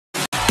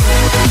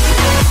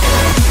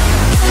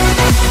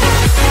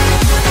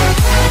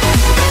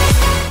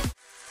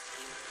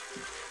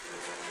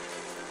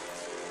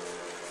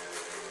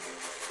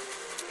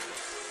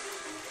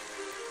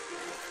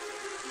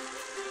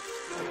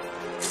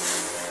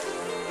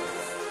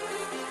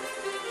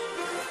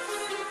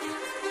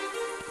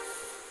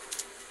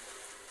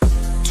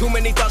Too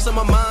many thoughts on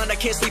my mind, I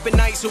can't sleep at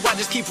night, so I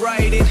just keep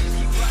writing.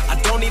 I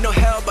don't need no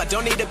help, I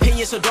don't need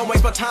opinions, so don't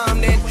waste my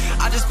time then.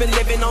 I just been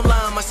living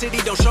online, my city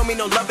don't show me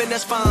no love and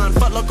that's fine.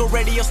 Fuck local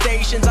radio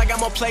stations, I got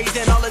more plays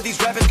than all of these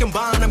rappers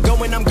combined. I'm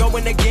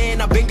going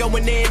again, I've been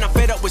going in, I'm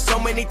fed up with so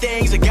many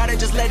things. I gotta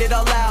just let it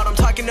all out, I'm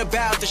talking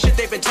about the shit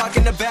they've been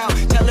talking about.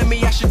 Telling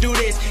me I should do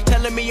this,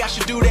 telling me I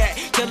should do that.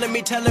 Telling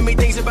me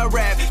things about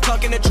rap.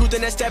 Talking the truth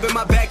and that stab in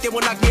my back, they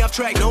will knock me off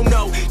track,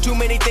 no. Too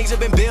many things have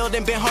been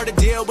building, been hard to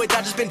deal with,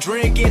 I just been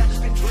drinking.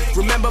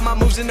 Remember my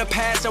moves in the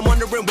past, I'm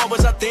wondering what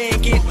was I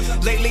thinking.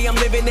 Lately I'm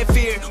living in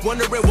fear,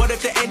 wondering what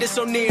if the end is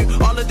so near.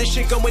 All of this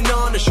shit going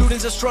on, the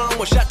shootings are strong.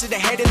 One shot to the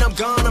head and I'm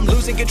gone. I'm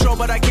losing control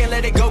but I can't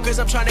let it go, cause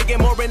I'm trying to get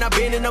more. And I've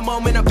been in the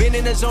moment, I've been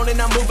in the zone, and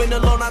I'm moving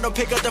alone. I don't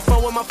pick up the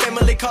phone when my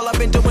family call, I've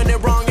been doing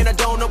it wrong and I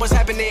don't know what's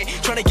happening.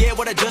 Trying to get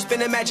what I just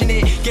been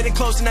imagining, getting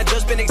close and I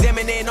just been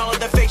examining all of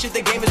the fake shit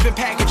the game has been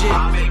packaging.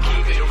 I've been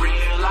keeping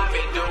real, I've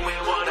been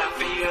doing what I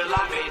feel.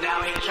 I've been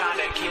out here trying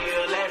to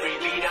kill every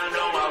beat, I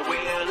know I will.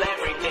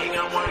 Everything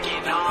I'm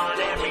working on,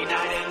 every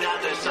night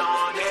another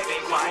song. They've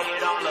been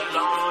quiet all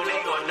along,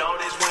 they gon'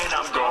 notice when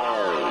I'm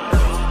gone.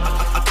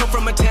 I come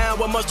from a town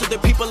where most of the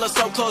people are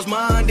so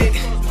close-minded.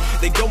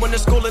 They going to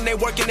school and they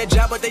working a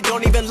job, but they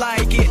don't even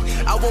like it.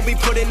 I won't be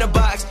put in a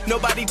box,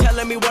 nobody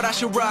telling me what I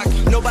should rock.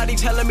 Nobody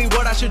telling me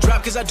what I should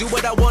drop, cause I do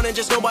what I want and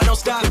just know I don't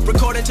stop.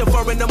 Recording till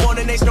 4 in the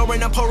morning, they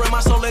snoring. I'm pouring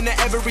my soul into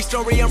every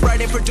story. I'm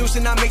writing,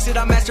 producing, I mix it,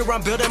 I master.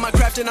 I'm building my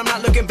craft and I'm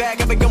not looking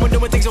back. I've been going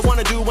doing things I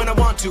wanna do when I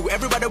want to.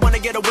 Everybody wanna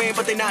get away,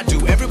 but they not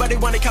do. Everybody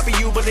wanna copy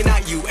you, but they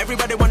not you.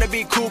 Everybody wanna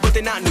be cool, but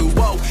they not new.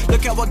 Whoa,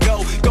 look how I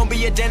go, gonna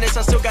be a dentist,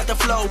 I still got the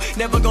flow.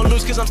 Never gonna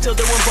lose cause I'm still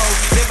doing both.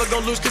 Never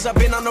gonna lose cause I've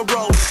been on the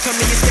road. Come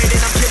to your state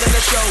and I'm killing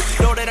the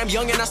show. Know that I'm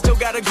young and I still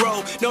gotta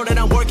grow. Know that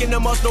I'm working the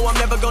most, know I'm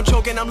never gonna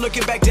choke. And I'm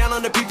looking back down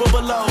on the people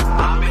below.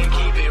 I've been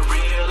keeping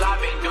real, I've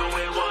been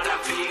doing what I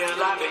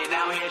feel. I've been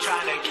out here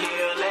trying to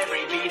kill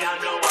every beat, I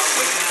know I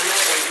will.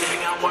 Everything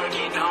I'm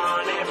working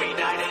on, every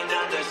night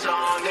another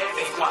song. They've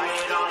been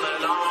quiet all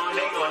along,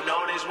 they gon'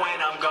 notice when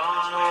I'm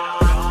gone.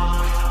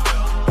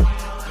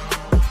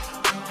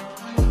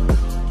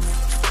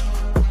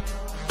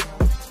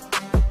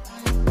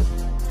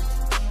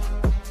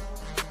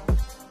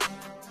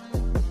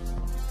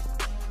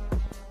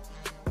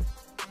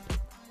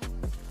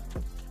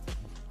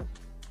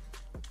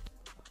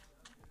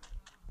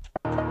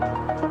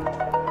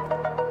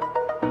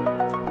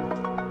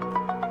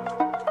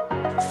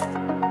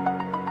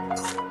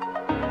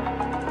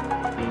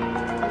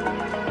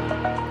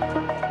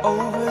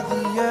 Over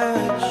the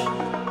edge,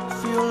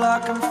 feel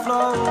like I'm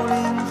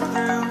floating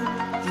through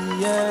the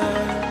air.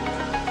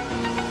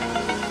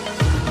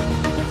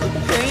 The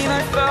pain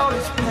I felt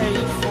is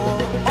paid for,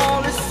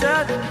 all is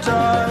said and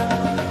done.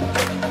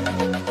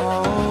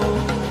 Oh,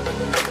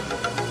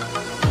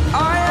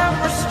 I am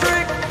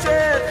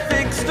restricted,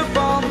 fixed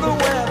upon the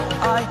web.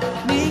 I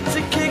need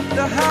to kick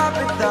the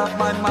habit that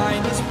my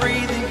mind is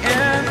breathing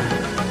in.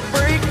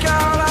 Break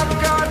out,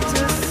 I've got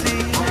to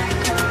see.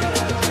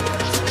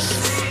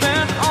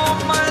 Spent all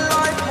my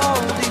life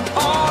holding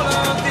all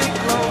of it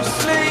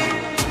closely.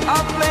 I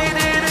played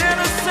it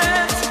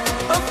innocent,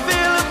 a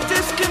feel of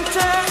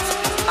discontent.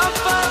 I'm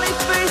finally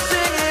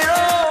facing it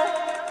all,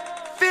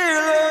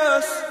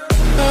 fearless.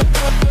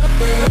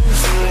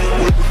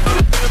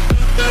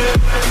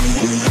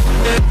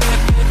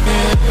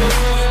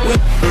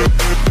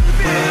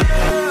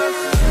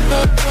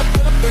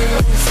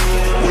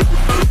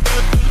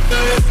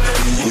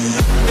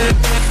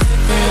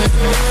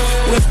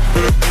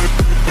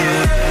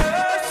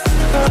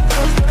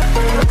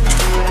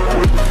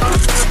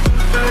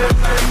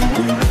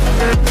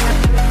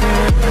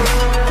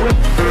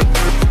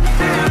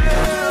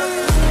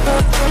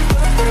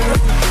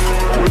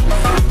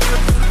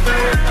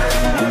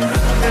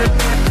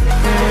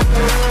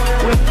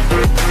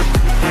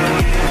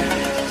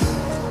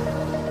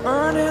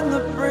 Burning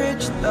the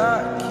bridge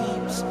that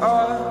keeps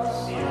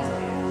us.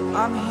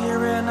 I'm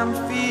here and I'm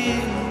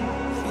feeling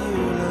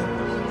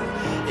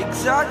fearless.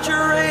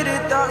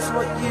 Exaggerated, that's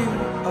what you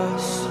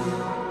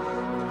assume.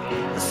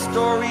 The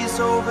story's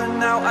over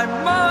now, I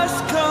must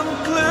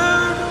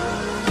conclude.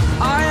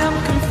 I am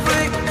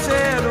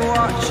conflicted,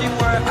 watching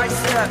where I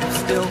step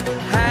still,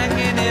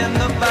 hanging in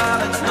the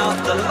balance. Not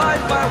the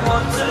life I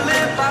want to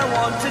live, I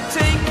want to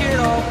take it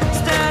all.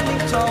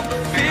 Standing tall,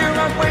 fear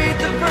I weighed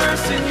the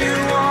person you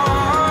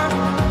are.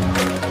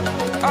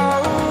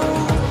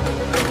 Oh,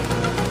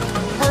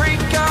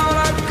 break out,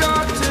 I've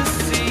got to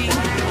see.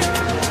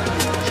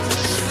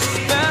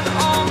 Spent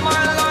all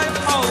my life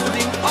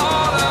holding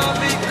all of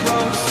it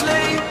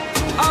closely.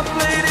 I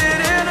played it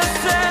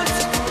innocent,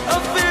 a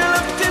feel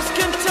of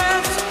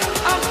discontent.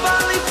 I'm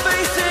finally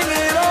facing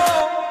it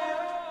all,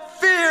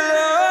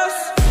 fearless.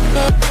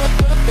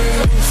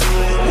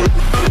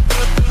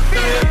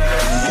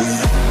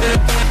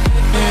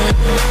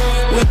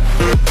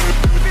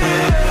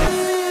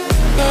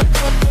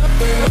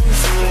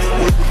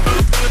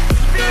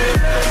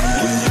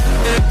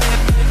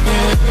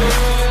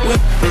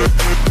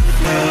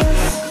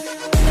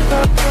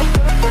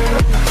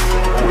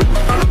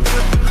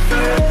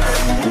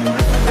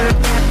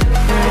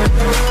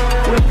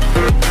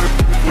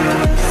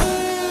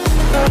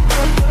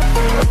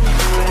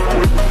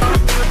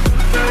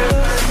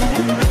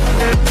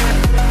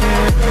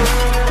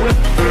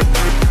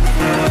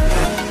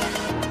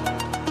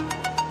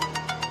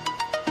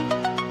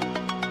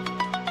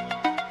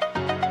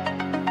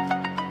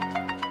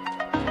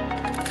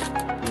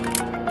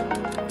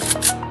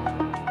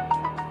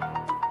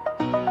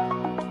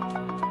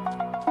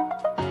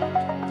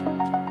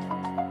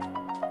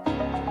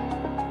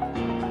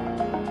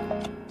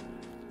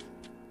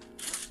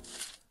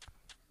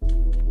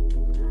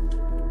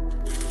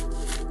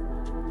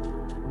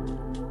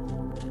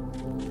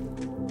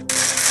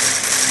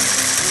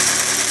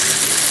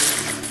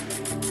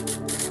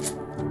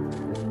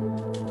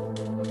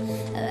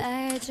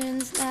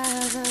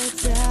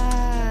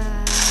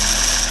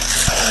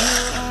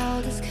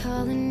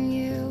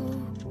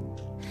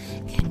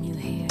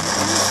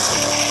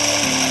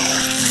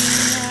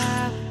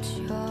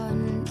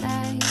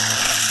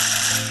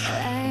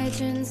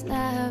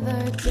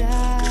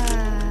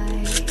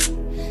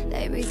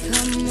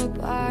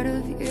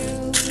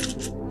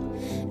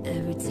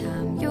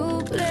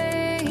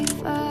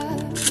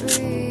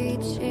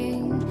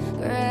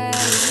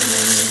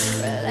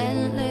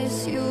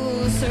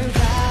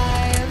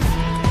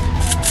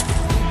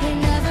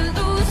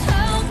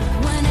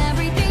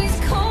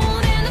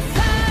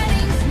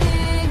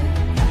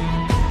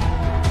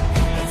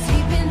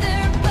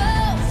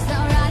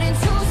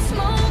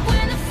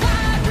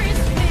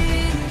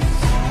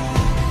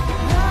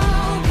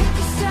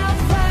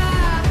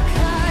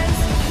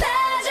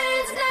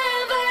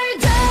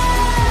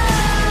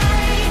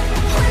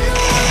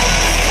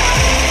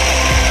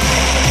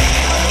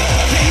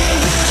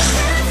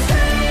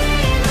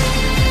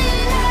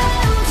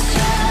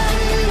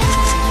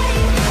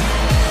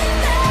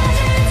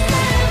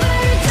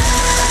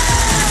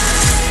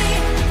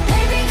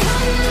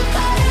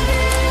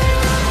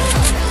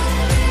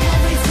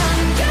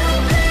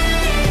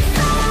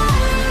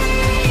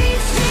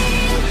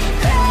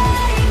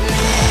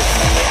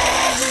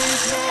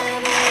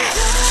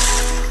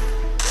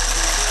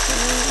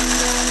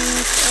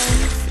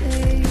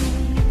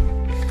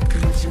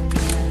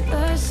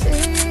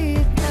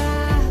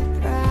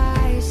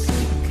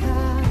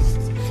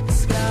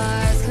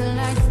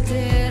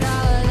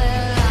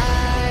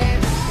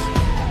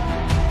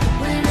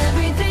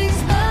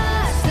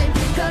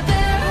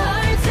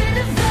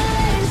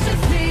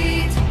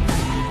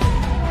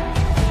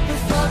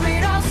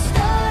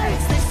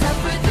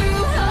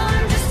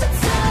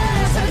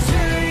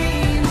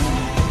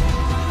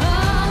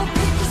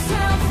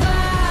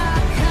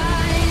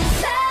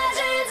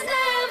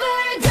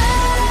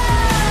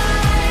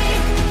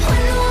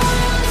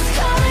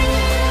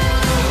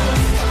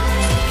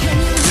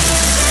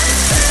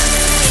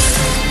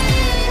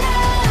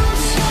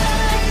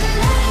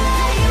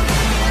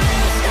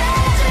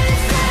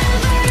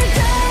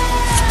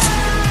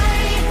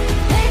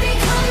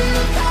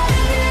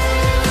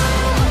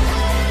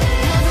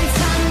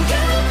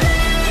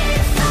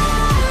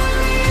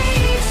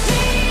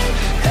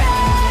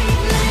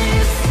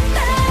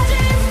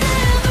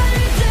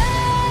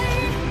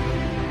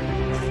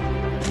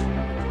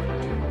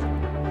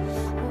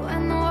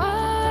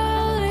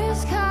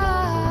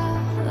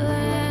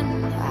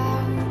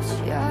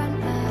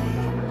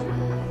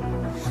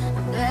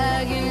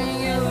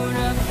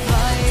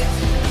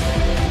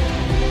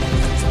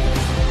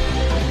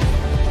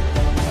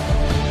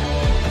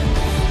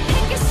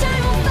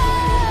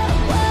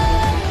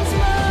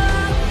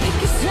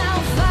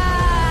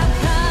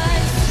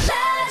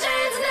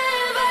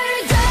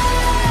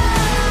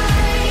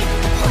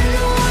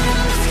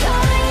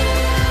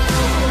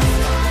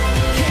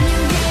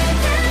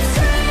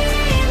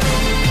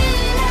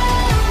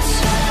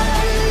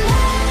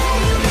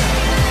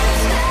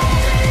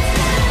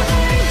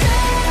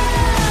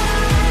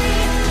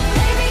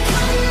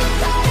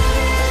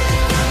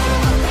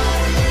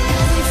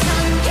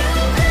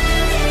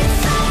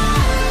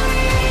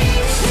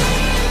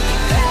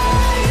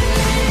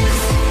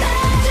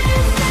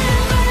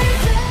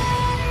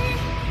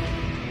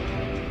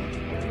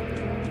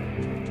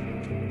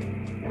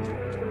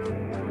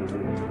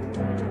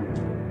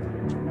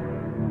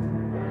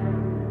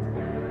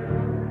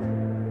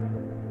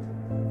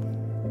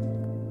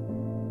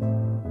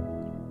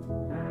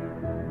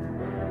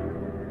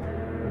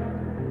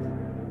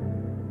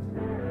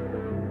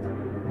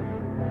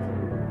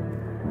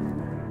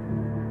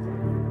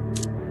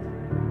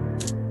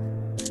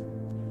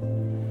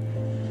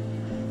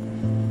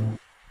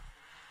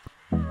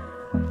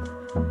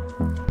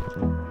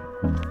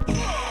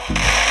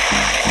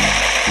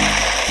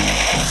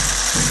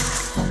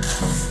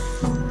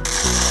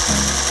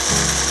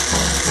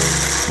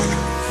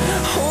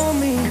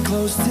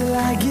 close till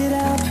I get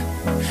up.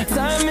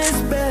 Time is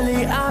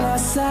barely on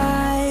our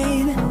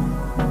side.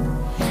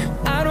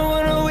 I don't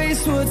wanna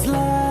waste what's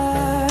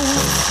left.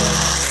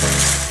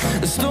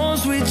 The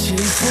storms we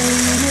chase are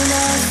leading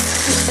us,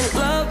 and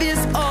love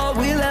is all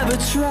we'll ever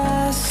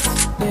trust.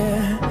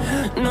 Yeah,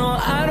 no,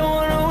 I don't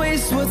wanna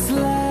waste what's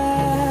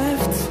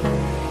left.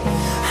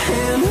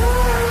 And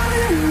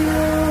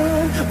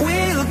on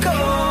we'll go,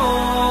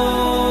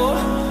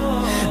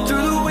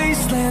 through the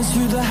wastelands,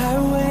 through the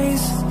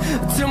highways,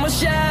 till my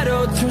shadow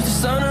turns to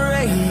sun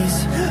rays.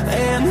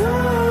 And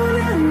on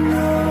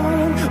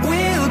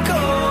we'll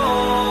go,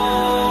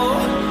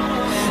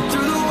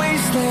 through the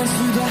wastelands,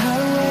 through the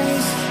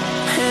highways,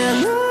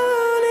 and on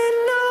we'll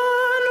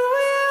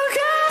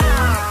go.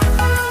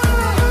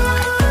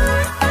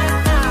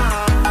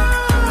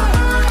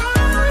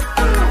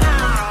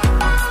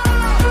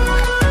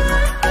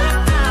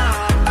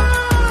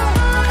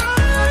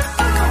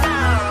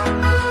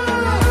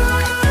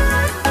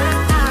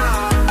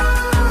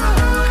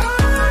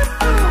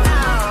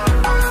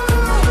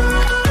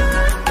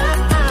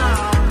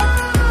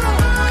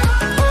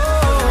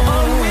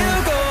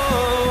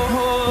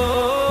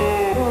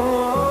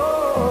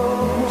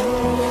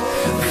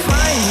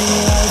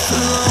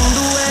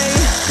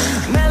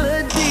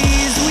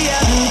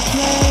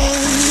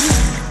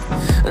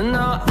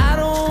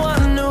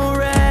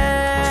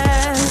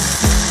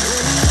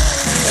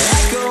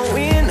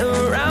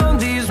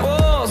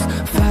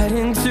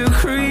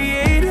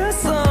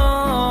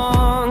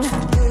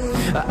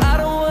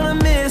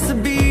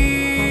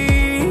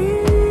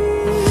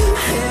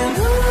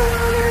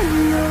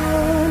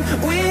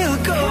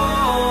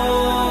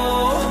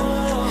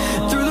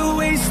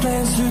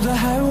 Through the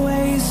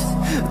highways,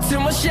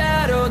 till my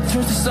shadow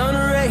turns to sun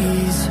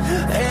rays.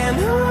 And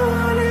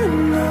on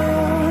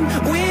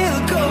we'll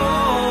go,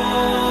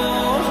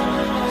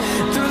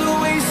 through the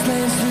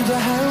wastelands, through the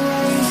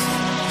highways,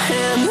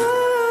 and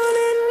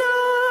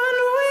on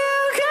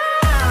we'll go.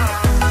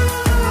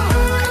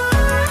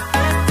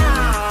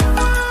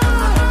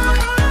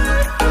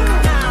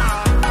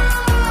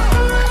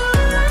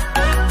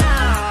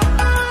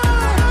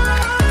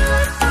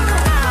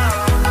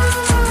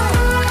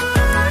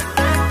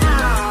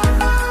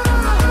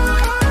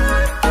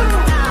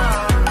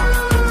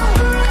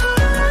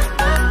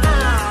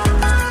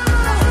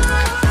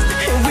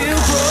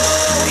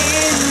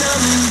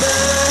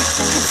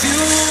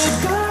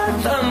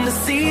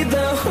 See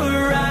the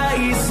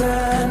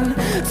horizon,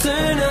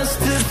 turn us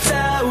to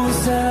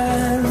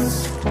thousands,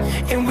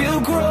 and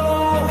we'll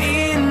grow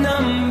in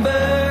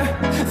number,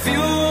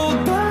 fueled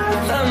by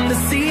them to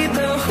see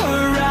the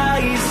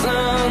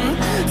horizon,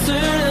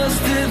 turn us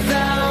to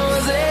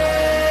thousands.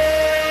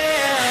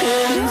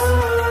 And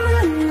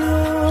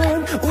on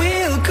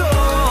we'll go,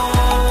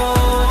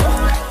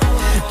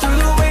 through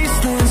the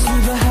wastelands,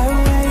 through the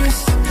highways,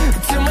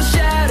 till my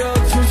shadow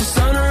turns to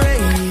sun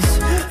rays.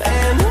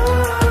 And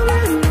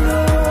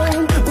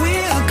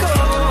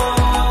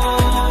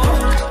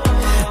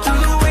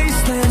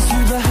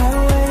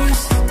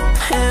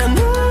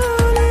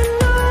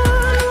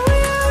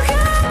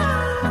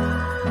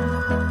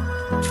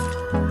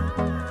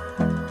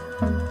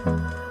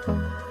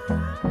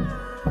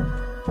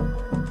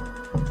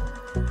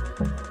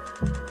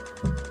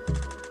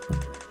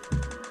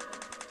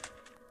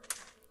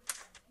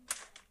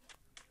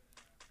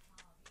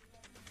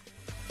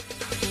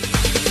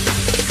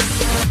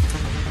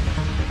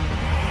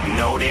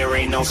no, there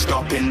ain't no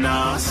stopping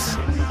us.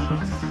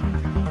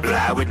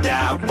 Fly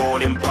without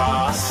boarding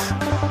pass.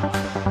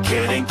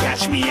 Couldn't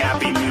catch me, I'll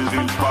be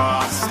moving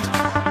fast.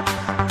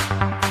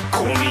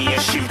 Call me a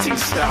shooting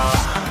star.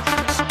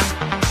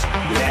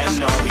 Let 'em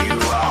know who you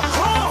are.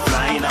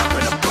 Flying up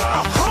in a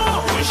bar.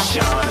 Wish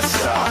on a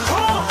star.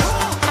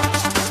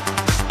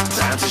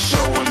 Time to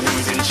show 'em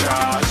who's in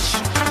charge.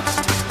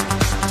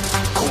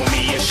 Call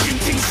me a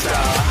shooting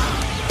star.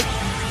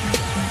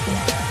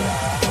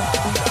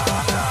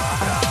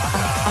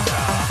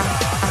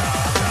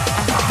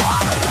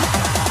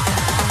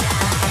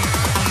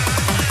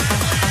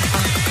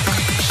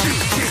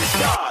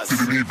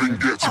 Didn't even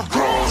get to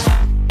cross.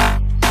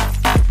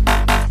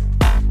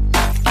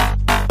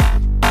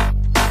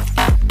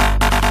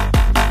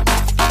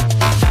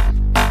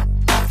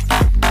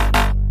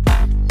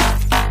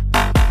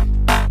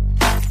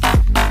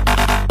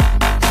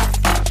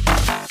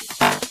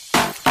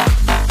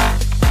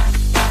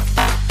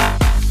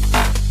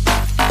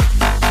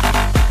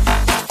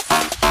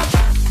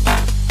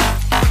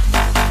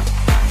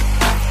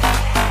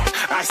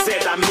 I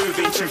said I'm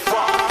moving too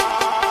far.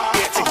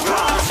 Get to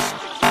glass.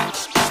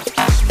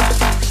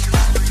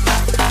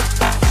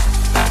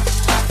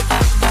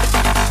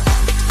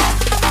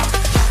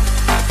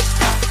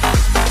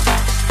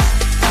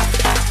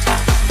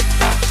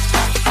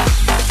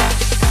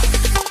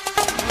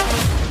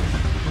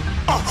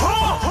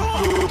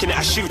 Looking at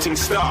a shooting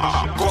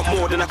star. Got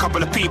more than a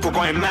couple of people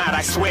going mad.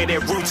 I swear they're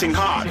rooting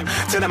hard.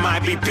 Tell them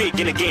I'd be big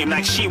in the game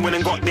like she went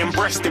and got them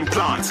breast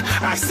implants.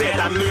 I said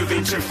I'm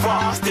moving too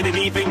fast, didn't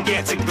even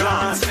get to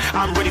glance.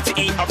 I'm ready to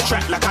eat up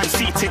track like I'm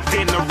seated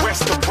in a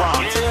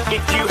restaurant.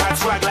 If you had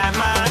swag like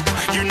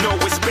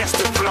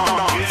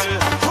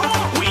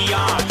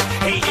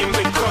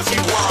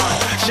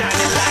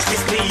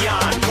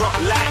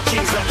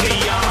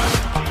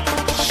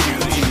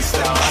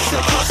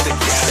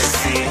the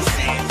galaxy.